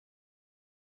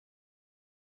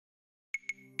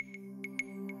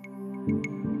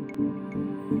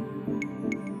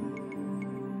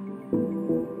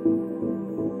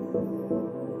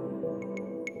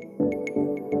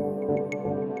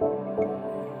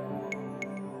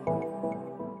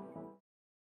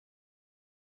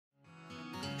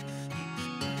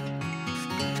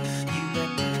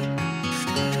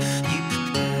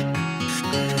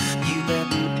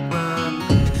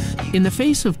In the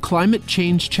face of climate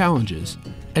change challenges,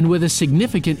 and with a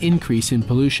significant increase in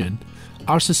pollution,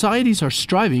 our societies are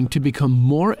striving to become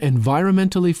more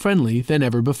environmentally friendly than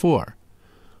ever before.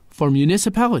 For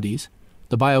municipalities,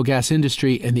 the biogas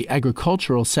industry and the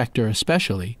agricultural sector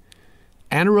especially,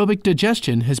 anaerobic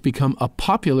digestion has become a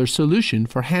popular solution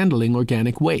for handling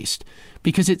organic waste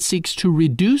because it seeks to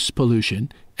reduce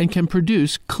pollution and can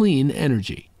produce clean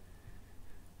energy.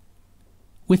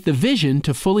 With the vision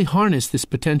to fully harness this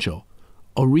potential,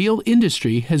 a real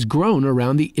industry has grown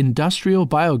around the industrial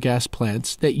biogas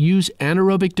plants that use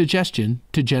anaerobic digestion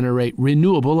to generate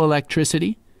renewable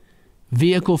electricity,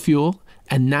 vehicle fuel,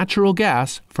 and natural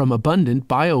gas from abundant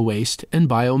biowaste and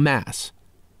biomass.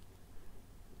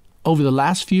 Over the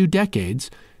last few decades,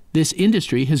 this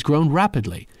industry has grown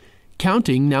rapidly,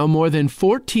 counting now more than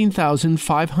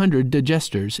 14,500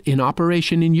 digesters in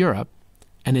operation in Europe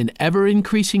and an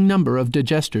ever-increasing number of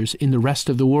digesters in the rest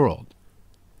of the world.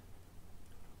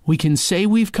 We can say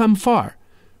we've come far,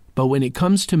 but when it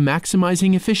comes to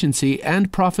maximizing efficiency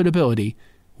and profitability,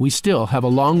 we still have a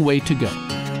long way to go.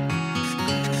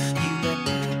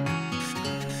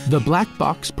 The black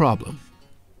box problem.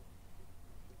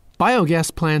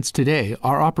 Biogas plants today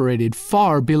are operated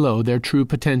far below their true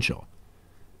potential.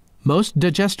 Most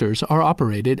digesters are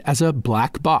operated as a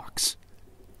black box,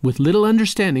 with little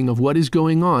understanding of what is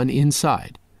going on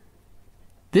inside.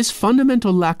 This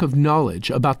fundamental lack of knowledge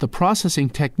about the processing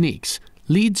techniques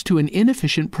leads to an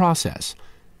inefficient process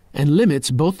and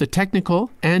limits both the technical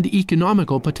and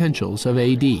economical potentials of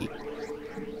AD.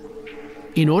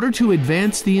 In order to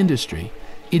advance the industry,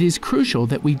 it is crucial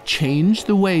that we change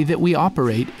the way that we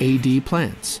operate AD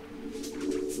plants.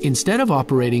 Instead of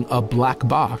operating a black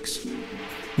box,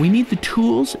 we need the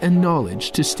tools and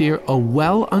knowledge to steer a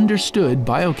well-understood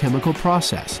biochemical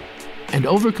process and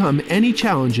overcome any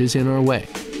challenges in our way.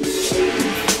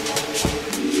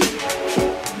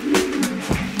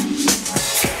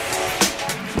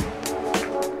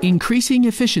 Increasing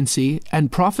efficiency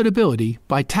and profitability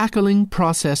by tackling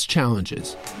process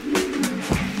challenges.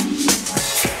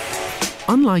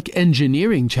 Unlike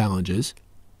engineering challenges,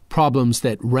 problems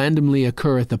that randomly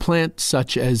occur at the plant,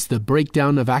 such as the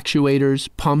breakdown of actuators,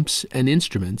 pumps, and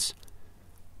instruments,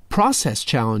 process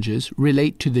challenges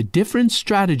relate to the different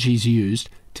strategies used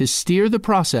to steer the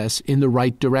process in the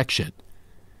right direction.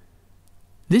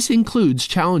 This includes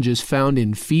challenges found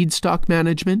in feedstock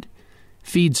management,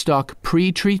 feedstock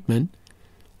pre-treatment,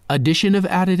 addition of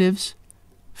additives,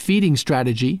 feeding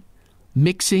strategy,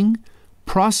 mixing,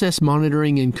 process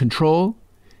monitoring and control,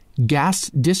 gas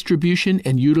distribution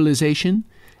and utilization,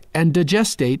 and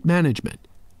digestate management.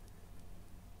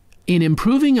 In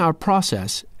improving our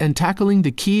process and tackling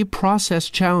the key process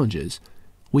challenges,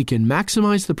 we can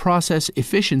maximize the process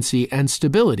efficiency and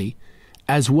stability,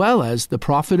 as well as the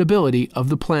profitability of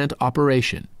the plant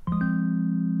operation.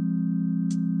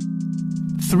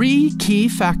 3 key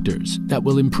factors that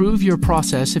will improve your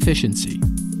process efficiency.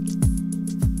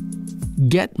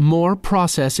 Get more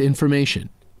process information.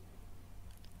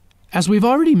 As we've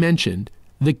already mentioned,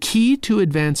 the key to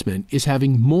advancement is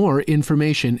having more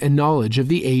information and knowledge of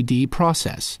the AD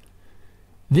process.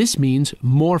 This means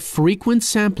more frequent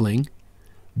sampling,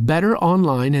 better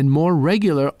online and more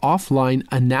regular offline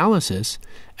analysis,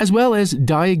 as well as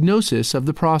diagnosis of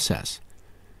the process.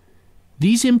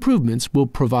 These improvements will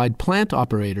provide plant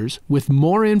operators with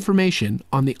more information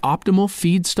on the optimal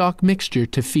feedstock mixture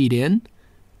to feed in,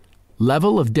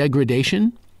 level of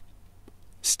degradation,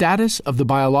 status of the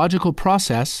biological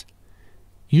process,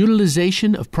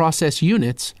 utilization of process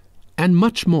units, and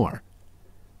much more.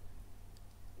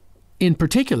 In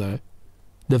particular,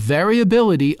 the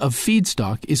variability of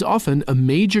feedstock is often a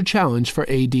major challenge for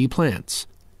AD plants.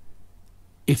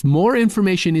 If more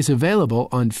information is available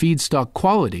on feedstock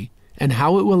quality and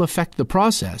how it will affect the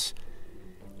process,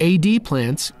 AD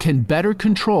plants can better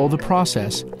control the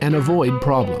process and avoid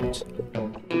problems.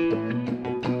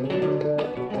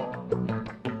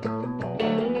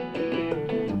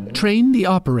 Train the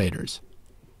operators.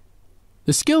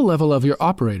 The skill level of your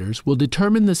operators will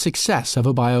determine the success of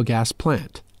a biogas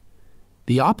plant.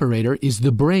 The operator is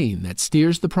the brain that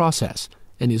steers the process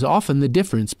and is often the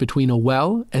difference between a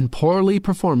well and poorly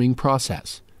performing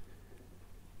process.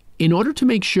 In order to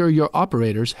make sure your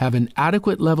operators have an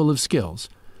adequate level of skills,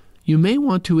 you may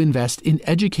want to invest in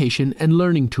education and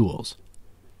learning tools.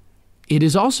 It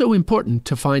is also important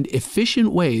to find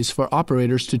efficient ways for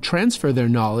operators to transfer their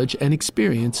knowledge and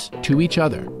experience to each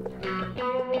other.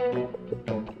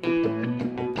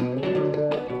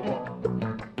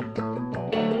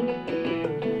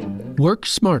 Work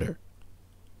smarter.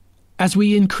 As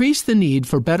we increase the need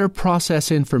for better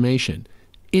process information,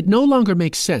 It no longer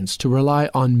makes sense to rely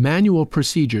on manual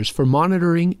procedures for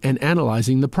monitoring and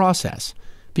analyzing the process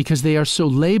because they are so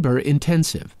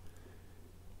labor-intensive.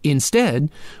 Instead,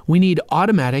 we need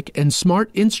automatic and smart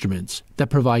instruments that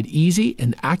provide easy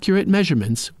and accurate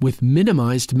measurements with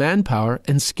minimized manpower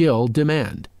and skill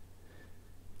demand.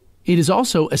 It is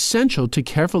also essential to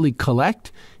carefully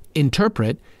collect,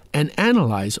 interpret, and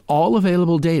analyze all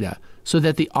available data so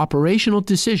that the operational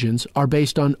decisions are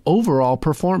based on overall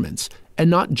performance and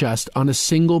not just on a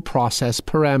single process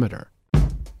parameter.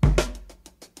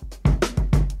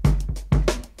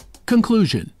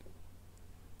 Conclusion: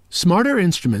 smarter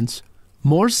instruments,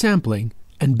 more sampling,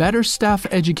 and better staff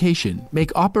education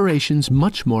make operations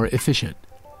much more efficient.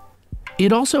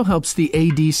 It also helps the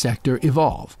AD sector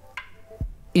evolve.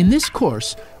 In this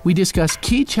course, we discuss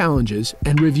key challenges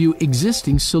and review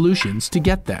existing solutions to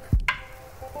get there.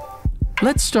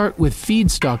 Let's start with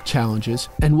feedstock challenges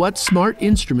and what smart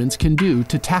instruments can do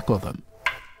to tackle them.